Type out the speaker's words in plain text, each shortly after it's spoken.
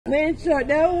Man, shut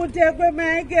down, take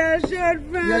my girl,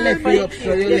 shut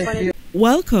down.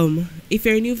 Welcome. If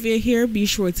you're new here, be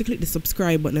sure to click the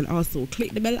subscribe button and also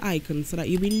click the bell icon so that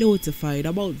you'll be notified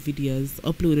about videos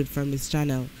uploaded from this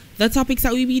channel. The topics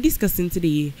that we'll be discussing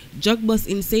today: drug bust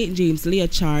in St. James lay a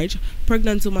charge,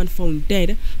 pregnant woman found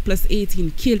dead, plus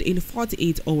 18 killed in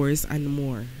 48 hours, and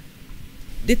more.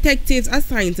 Detectives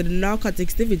assigned to the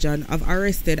Narcotics Division have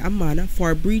arrested a man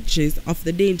for breaches of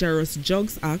the Dangerous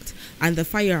Drugs Act and the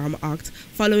Firearm Act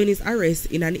following his arrest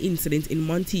in an incident in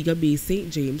Montego Bay, St.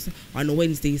 James on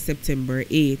Wednesday, September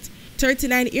 8.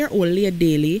 39-year-old Leah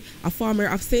Daly, a farmer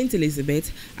of St.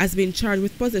 Elizabeth, has been charged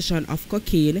with possession of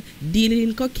cocaine, dealing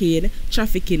in cocaine,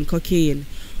 trafficking cocaine.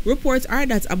 Reports are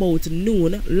that about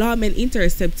noon, lawmen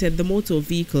intercepted the motor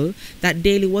vehicle that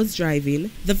Daly was driving.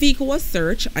 The vehicle was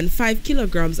searched and 5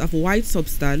 kilograms of white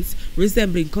substance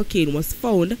resembling cocaine was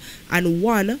found and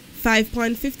one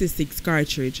 5.56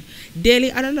 cartridge.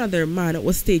 Daly and another man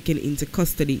was taken into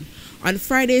custody. On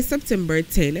Friday, September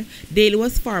 10, Daly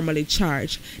was formally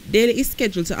charged. Daly is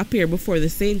scheduled to appear before the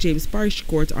St. James Parish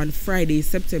Court on Friday,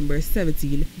 September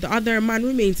 17. The other man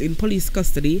remains in police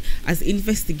custody as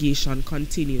investigation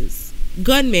continues.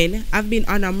 Gunmen have been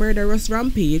on a murderous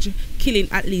rampage, killing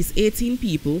at least 18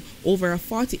 people over a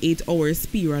 48-hour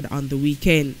period on the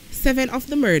weekend. 7 of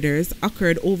the murders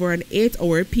occurred over an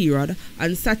 8-hour period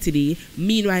on Saturday.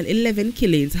 Meanwhile, 11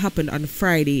 killings happened on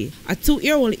Friday. A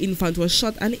 2-year-old infant was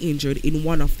shot and injured in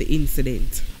one of the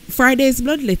incidents. Friday's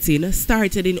bloodletting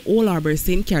started in Old Harbour,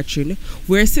 St. Catherine,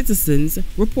 where citizens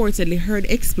reportedly heard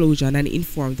explosion and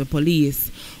informed the police,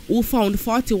 who found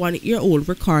 41-year-old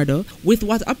Ricardo with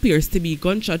what appears to be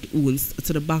gunshot wounds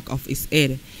to the back of his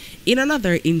head. In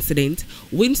another incident,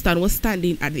 Winston was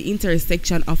standing at the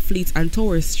intersection of Fleet and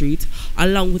Tower Street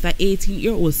along with an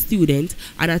 18-year-old student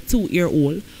and a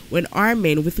 2-year-old when armed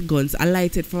men with guns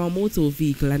alighted from a motor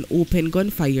vehicle and opened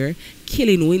gunfire,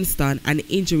 killing Winston and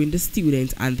injuring the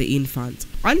student and the infant.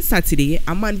 On Saturday,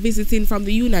 a man visiting from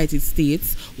the United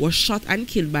States was shot and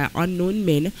killed by unknown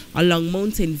men along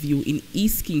Mountain View in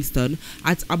East Kingston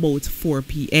at about 4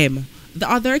 p.m. The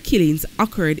other killings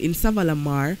occurred in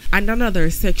Savalamar and another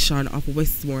section of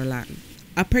Westmoreland.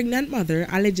 A pregnant mother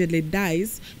allegedly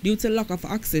dies due to lack of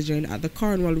oxygen at the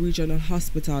Cornwall Regional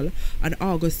Hospital on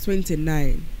August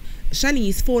 29.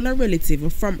 Shanice phoned a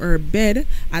relative from her bed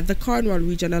at the Cornwall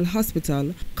Regional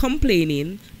Hospital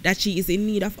complaining that she is in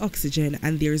need of oxygen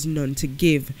and there is none to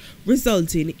give,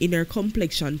 resulting in her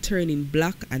complexion turning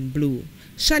black and blue.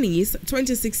 Shanice,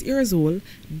 26 years old,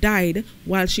 died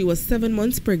while she was 7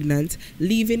 months pregnant,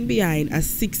 leaving behind a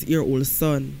 6-year-old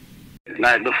son.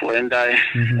 Night before he died,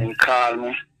 he called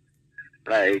me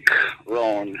like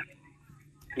around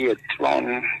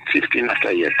 15 after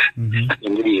 8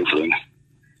 in the evening.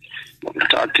 But I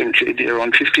talked to him today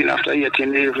around 15 after 8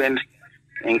 in the evening.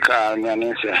 He called me and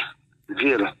he said,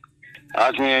 Jill,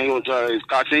 asked me,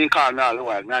 because he called me all the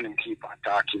while, me and him keep on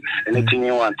talking. Anything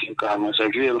you want, he called me and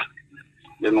said, Jill,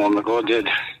 you know, I go dead.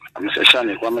 I said,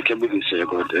 Shani, what make you believe say you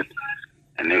go dead?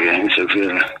 And again, he said,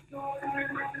 Jill,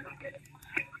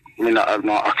 me not have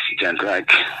no oxygen,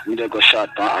 like, me they go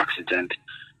short on oxygen.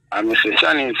 And I said,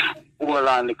 Shani, hold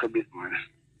on a little bit, man.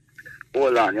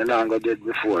 Hold on, you're not going to dead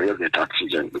before you get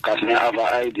oxygen. Because me have an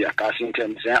idea, because he tell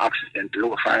me say oxygen to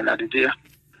low fine at the day,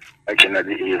 like in the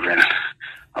evening.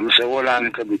 I'm say, hold on a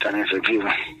little bit, and he said, Jill,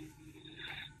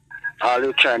 all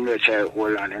you try, me try,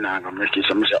 hold on, you're not going to make it.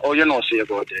 So I say, oh, you know, say you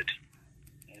go dead.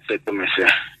 He said to me, say,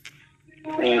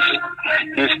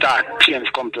 he start change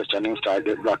complexion, he start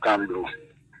get black and blue.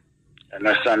 You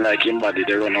understand, like him body,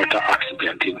 they run out of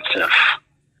oxygen to himself.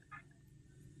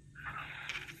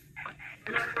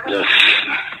 Yes.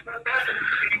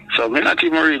 So me not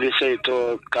even really say it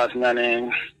to, because me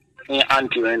and he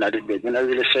auntie in the bed, me not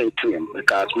really say it to him,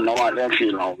 because me don't want them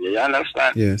feel now. You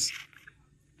understand? Yes.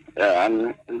 Yeah,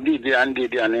 and Didi and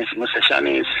Mr.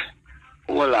 Shanice,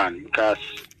 hold on, because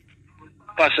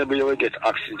possibly you will get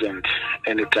oxygen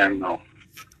anytime now.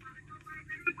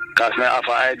 Because I have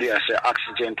an idea, say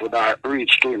oxygen would have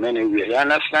reached to him anyway, you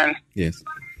understand? Yes.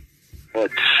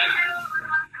 But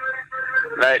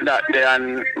like that, they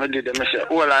and me did them say,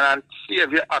 hold on and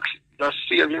save your oxygen, just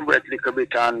save your breath a little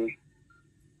bit and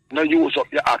no use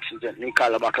up your oxygen. Me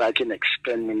call back like in next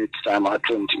 10 minutes time or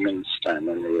 20 minutes time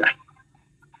anyway.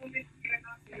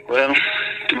 Well,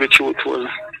 to be truthful,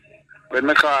 when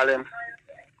I call him,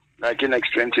 like in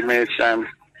next 20 minutes time,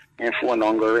 his phone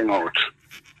don't go ring out.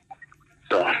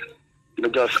 So, you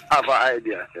just have an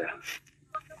idea there.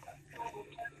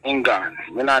 In gone.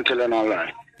 Me not tell you no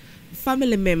lie.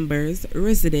 family members,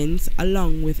 residents,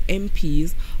 along with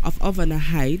MPs of Havana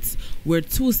Heights, where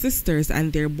 2 sisters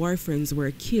and their boyfriends were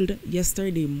killed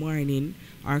yesterday morning,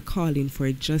 are calling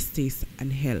for justice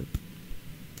and help.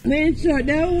 Man, so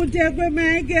they won't take with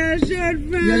my girl,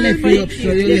 Drvg. You left me up,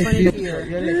 so you left me up, so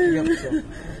you left me up, so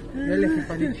you left me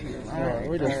for the tree.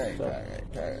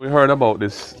 We heard about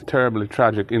this terribly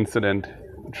tragic incident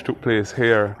which took place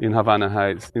here in Havana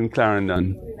Heights in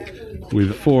Pręgnant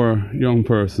with 4 young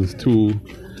persons, 2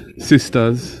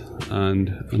 sisters and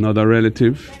another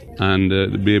relative, and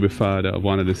the baby father of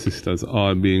one of the sisters,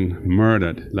 all being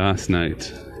murdered last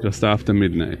night just after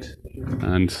midnight.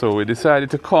 And so we decided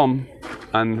to come,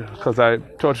 and because I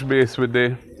touched base with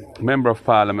the Member of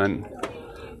Parliament,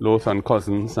 Lothan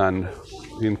Cousins, and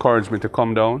he encouraged me to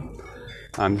come down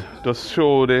and just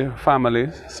show the family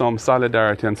some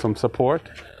solidarity and some support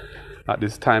at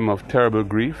this time of terrible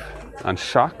grief and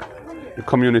shock. The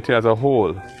community as a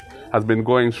whole has been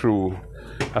going through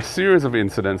a series of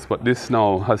incidents, but this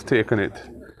now has taken it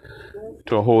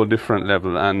to a whole different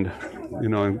level. And, you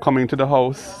know, coming to the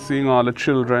house, seeing all the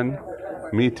children,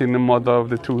 meeting the mother of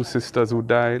the 2 sisters who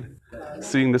died,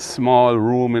 seeing the small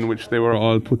room in which they were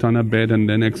all put on a bed and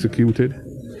then executed,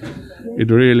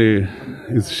 it really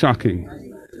is shocking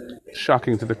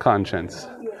to the conscience.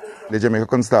 The Jamaica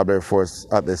Constabulary Force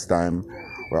at this time,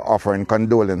 we're offering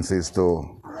condolences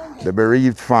to the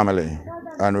bereaved family,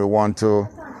 and we want to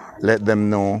let them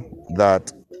know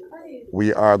that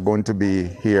we are going to be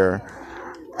here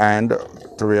and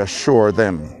to reassure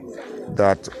them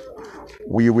that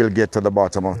we will get to the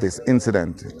bottom of this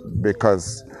incident,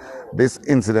 because this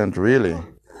incident really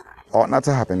ought not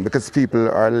to happen, because people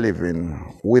are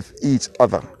living with each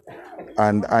other.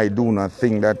 And I do not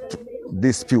think that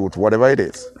dispute, whatever it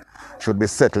is, should be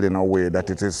settled in a way that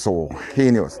it is so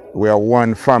heinous. We are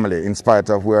one family. In spite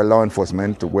of we are law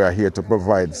enforcement, we are here to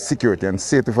provide security and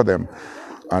safety for them.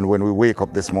 And when we wake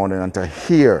up this morning and to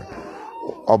hear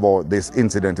about this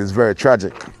incident is very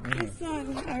tragic.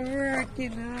 Son, a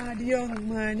working hard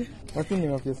young man. What's the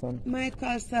name of your son?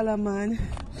 Michael Solomon.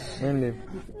 Where live?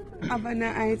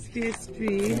 Havana Heights Phase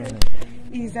 3.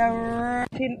 He's a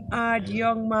working hard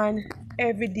young man.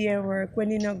 Every day work.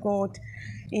 When he not go out,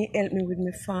 he help me with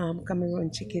my farm. Come and run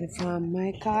chicken farm.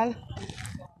 Michael,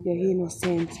 you're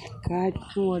innocent. God,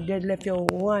 no, dead left your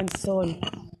one son.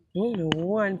 Only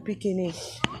one picking.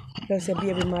 Plus your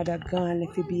baby mother gone,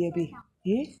 left your baby.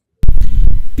 Eh?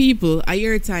 People, at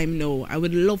your time now, I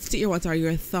would love to hear what are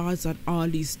your thoughts on all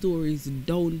these stories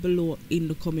down below in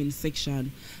the comment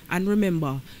section. And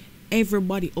remember,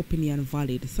 everybody opinion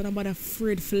valid, so nobody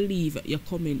afraid to leave your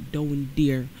comment down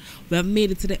there. We have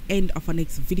made it to the end of our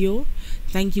next video.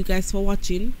 Thank you guys for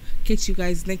watching. Catch you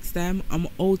guys next time. I'm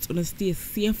out. Stay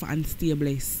safe and stay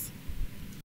blessed.